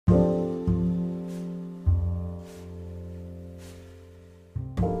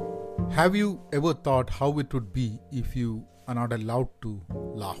Have you ever thought how it would be if you are not allowed to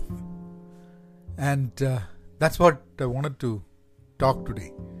laugh? And that's what I wanted to talk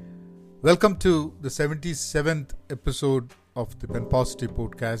today. Welcome to the 77th episode of the Pen Positive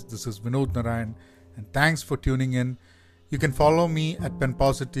podcast. This is Vinod Narayan, and thanks for tuning in. You can follow me at Pen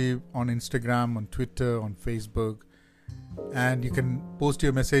Positive on Instagram, on Twitter, on Facebook, and you can post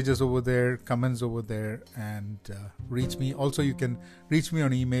your messages over there, comments over there, and reach me. Also, you can reach me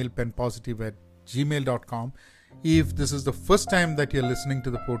on email, penpositive@gmail.com. If this is the first time that you're listening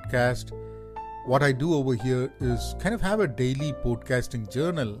to the podcast, what I do over here is kind of have a daily podcasting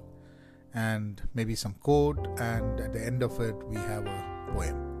journal and maybe some quote, and at the end of it, we have a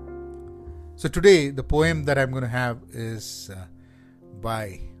poem. So today, the poem that I'm going to have is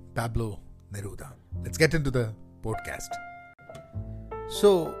by Pablo Neruda. Let's get into the podcast.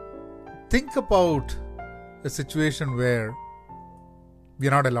 So, think about a situation where we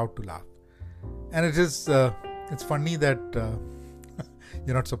are not allowed to laugh. And it's funny that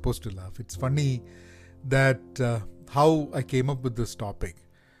you're not supposed to laugh. It's funny that how I came up with this topic.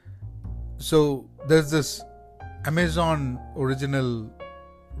 So, there's this Amazon original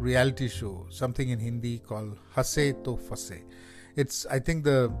reality show, something in Hindi called Hasse to Fasse. It's, I think,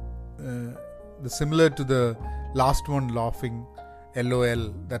 the similar to the last one, Laughing,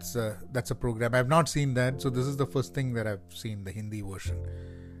 LOL. That's a program. I've not seen that, so this is the first thing that I've seen, the Hindi version.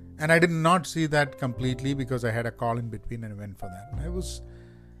 And I did not see that completely because I had a call in between and I went for that. And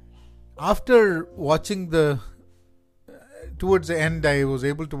after watching towards the end, I was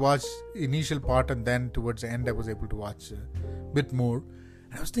able to watch initial part, and then towards the end, I was able to watch a bit more.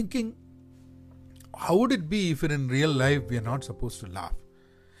 And I was thinking, how would it be if in real life we are not supposed to laugh?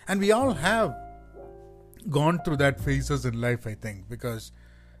 And we all have gone through that phases in life, I think, because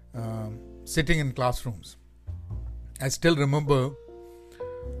sitting in classrooms. I still remember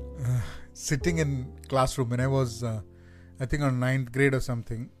sitting in classroom when I was, I think on 9th grade or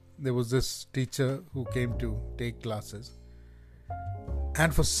something. There was this teacher who came to take classes.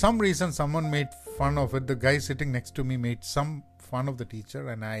 And for some reason, someone made fun of it. The guy sitting next to me made some fun of the teacher,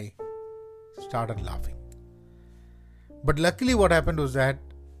 and I started laughing. But luckily what happened was that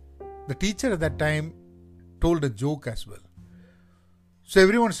the teacher at that time told a joke as well. So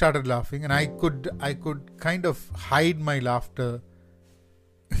everyone started laughing, and I could kind of hide my laughter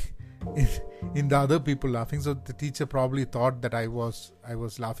in the other people laughing. So the teacher probably thought that I was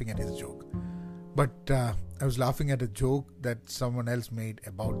laughing at his joke. But I was laughing at a joke that someone else made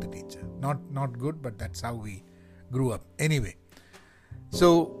about the teacher. Not good, but that's how we grew up. Anyway,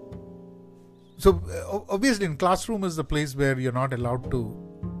 so obviously in classroom is the place where you're not allowed to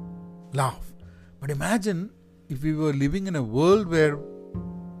laugh. But imagine if we were living in a world where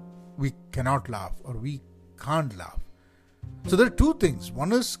we cannot laugh or we can't laugh. So there are two things.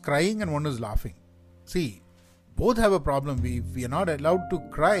 One is crying and one is laughing. See, both have a problem. If we are not allowed to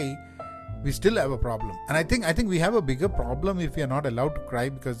cry, we still have a problem. And I think we have a bigger problem if we are not allowed to cry,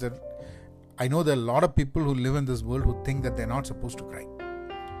 because I know there are a lot of people who live in this world who think that they're not supposed to cry.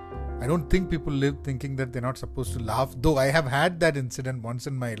 I don't think people live thinking that they're not supposed to laugh, though I have had that incident once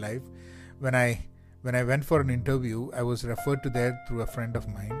in my life. When I went for an interview, I was referred to there through a friend of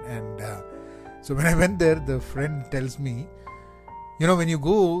mine, and so when I went there, the friend tells me, when you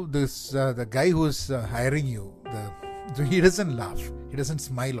go, the guy who is hiring you, so he doesn't laugh, he doesn't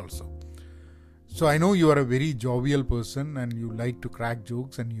smile also. So I know you are a very jovial person and you like to crack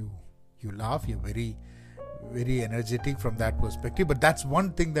jokes and you laugh. You're very, very energetic from that perspective. But that's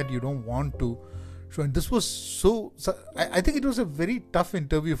one thing that you don't want to show. And this was so I think it was a very tough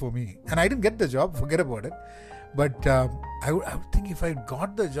interview for me. And I didn't get the job, forget about it. But I would think if I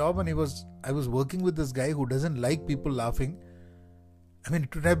got the job and I was working with this guy who doesn't like people laughing, I mean,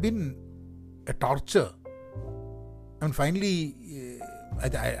 it would have been a torture. And finally, I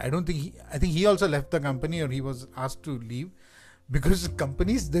think he also left the company, or he was asked to leave, because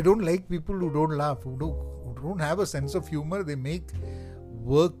companies, they don't like people who don't laugh, who don't have a sense of humor. They make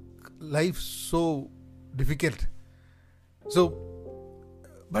work life so difficult. So,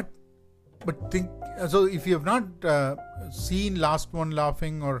 but think, so if you have not seen Last One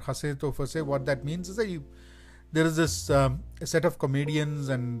Laughing or Hasse to Fasse, what that means is that there is this a set of comedians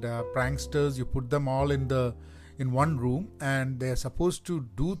and pranksters. You put them all in one room, and they are supposed to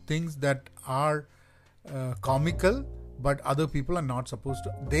do things that are comical, but other people are not supposed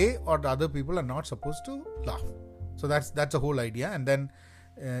to. They or the other people are not supposed to laugh. So that's the whole idea. And then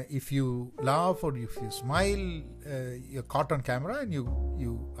if you laugh or if you smile, you're caught on camera and you're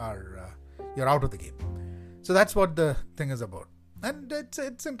out of the game. So that's what the thing is about. And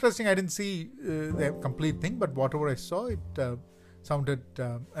it's interesting. I didn't see the complete thing, but whatever I saw, it sounded,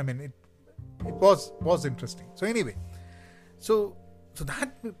 it was interesting. So anyway, so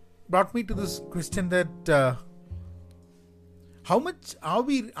that brought me to this question that how much are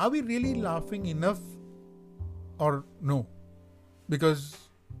we really laughing enough or no? Because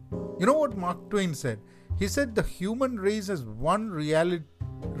you know what Mark Twain said? He said the human race has one really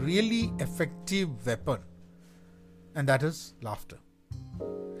effective weapon, and that is laughter.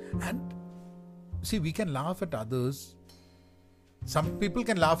 And see, we can laugh at others. Some people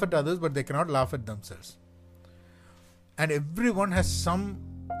can laugh at others, but they cannot laugh at themselves. And everyone has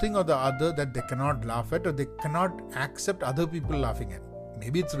something or the other that they cannot laugh at, or they cannot accept other people laughing at.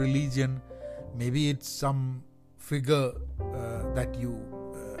 Maybe it's religion, maybe it's some figure that you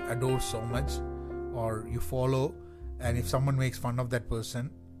adore so much or you follow, and if someone makes fun of that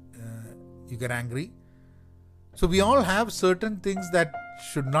person, you get angry. So we all have certain things that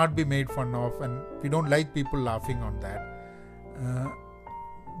should not be made fun of, and we don't like people laughing on that.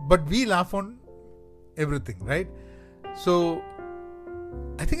 But we laugh on everything, right? So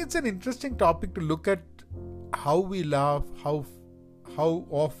I think it's an interesting topic to look at how we laugh, how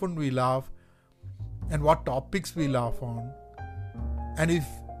often we laugh, and what topics we laugh on. And if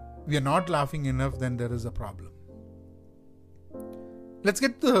we are not laughing enough, then there is a problem. Let's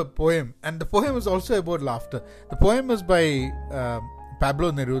get to the poem. And the poem is also about laughter. The poem is by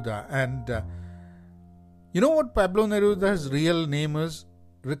Pablo Neruda. And you know what Pablo Neruda's real name is?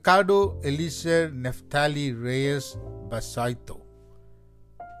 Ricardo Eliezer Neftali Reyes Basaito.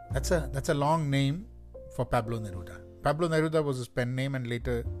 That's a long name for Pablo Neruda. Pablo Neruda was his pen name, and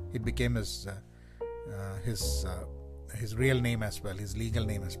later it became his real name as well, his legal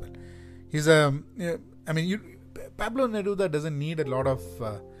name as well. He's Pablo Neruda doesn't need a lot of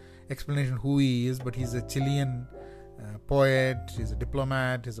explanation who he is, but he's a Chilean poet, he's a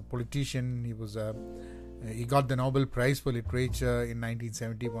diplomat, he's a politician. He got the Nobel Prize for Literature in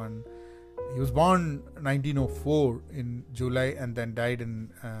 1971. He was born 1904 in July and then died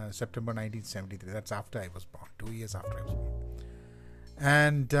in September 1973. That's after I was born, 2 years after I was born.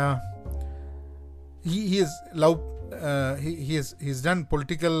 And he's done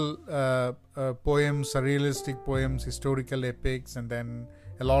political poems, surrealistic poems, historical epics, and then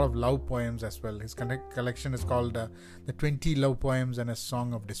a lot of love poems as well. His collection is called The 20 Love Poems and a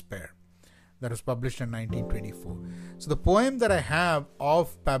Song of Despair. That was published in 1924. So the poem that I have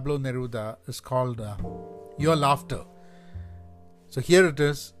of Pablo Neruda is called Your Laughter. So here it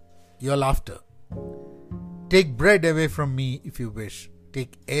is, Your Laughter. Take bread away from me if you wish.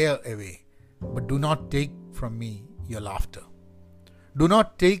 Take air away. But do not take from me your laughter. Do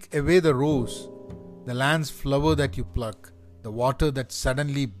not take away the rose, the land's flower that you pluck, the water that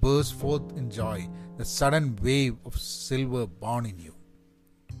suddenly bursts forth in joy, the sudden wave of silver born in you.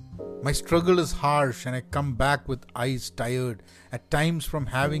 My struggle is harsh, and I come back with eyes tired, at times from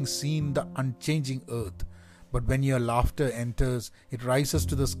having seen the unchanging earth. But when your laughter enters, it rises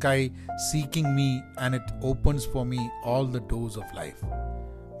to the sky, seeking me, and it opens for me all the doors of life.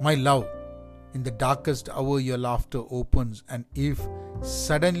 My love, in the darkest hour your laughter opens, and if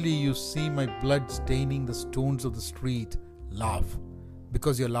suddenly you see my blood staining the stones of the street, laugh,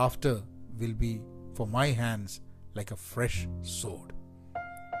 because your laughter will be for my hands like a fresh sword.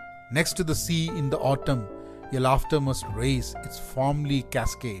 Next to the sea in the autumn, your laughter must raise its foamy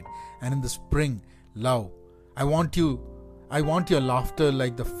cascade, and in the spring, love, I want your laughter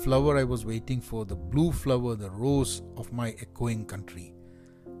like the flower I was waiting for, the blue flower, the rose of my echoing country.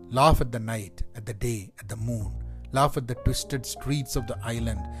 Laugh at the night, at the day, at the moon. Laugh at the twisted streets of the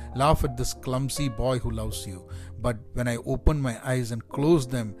island. Laugh at this clumsy boy who loves you. But when I open my eyes and close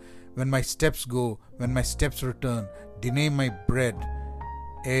them, when my steps go, when my steps return, deny my bread,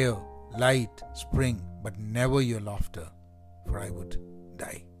 air, light, spring, but never your laughter, for I would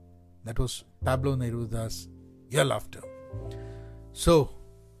die. That was Pablo Neruda's Your Laughter. So,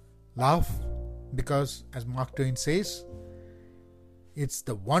 laugh, because as Mark Twain says, it's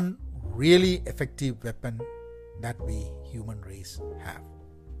the one really effective weapon that we human race have.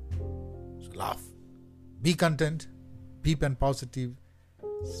 So laugh. Be content, be pen positive,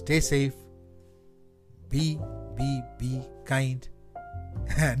 stay safe, be kind,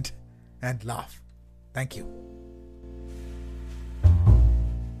 and laugh. Thank you.